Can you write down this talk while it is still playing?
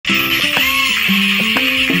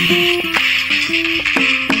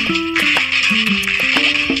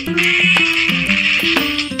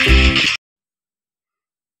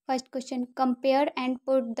First question, compare and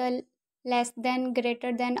put the less than,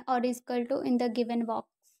 greater than और equal to in the given box.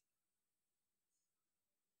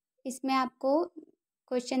 इसमें आपको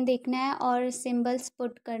question देखना है और सिंबल्स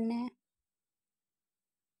पुट करने हैं।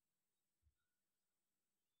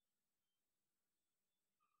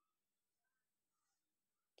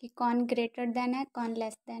 कि कौन ग्रेटर देन है, कौन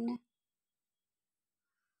लेस देन है।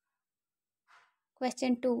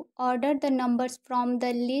 Question 2, order the numbers from the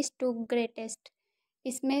least to greatest.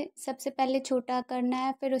 इसमें सबसे पहले छोटा करना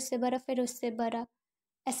है, फिर उससे बड़ा, फिर उससे बड़ा,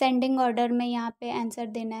 असेंडिंग ऑर्डर में यहाँ पे आंसर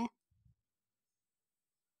देना है।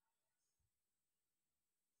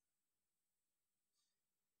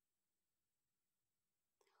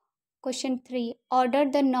 Question 3, order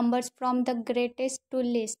the numbers from the greatest two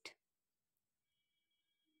least.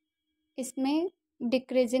 इसमें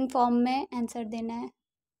डिक्रीजिंग फॉर्म में आंसर देना है।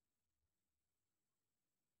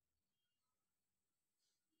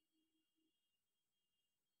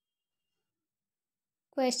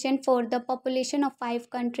 Question 4, the population of 5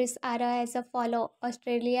 countries are as a follow,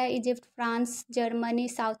 Australia, Egypt, France, Germany,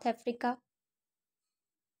 south Africa.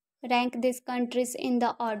 Rank this countries in the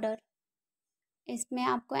order. इसमें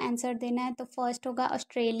आपको answer देना है, तो first होगा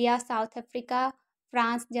Australia, south Africa,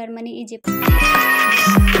 France, Germany, Egypt.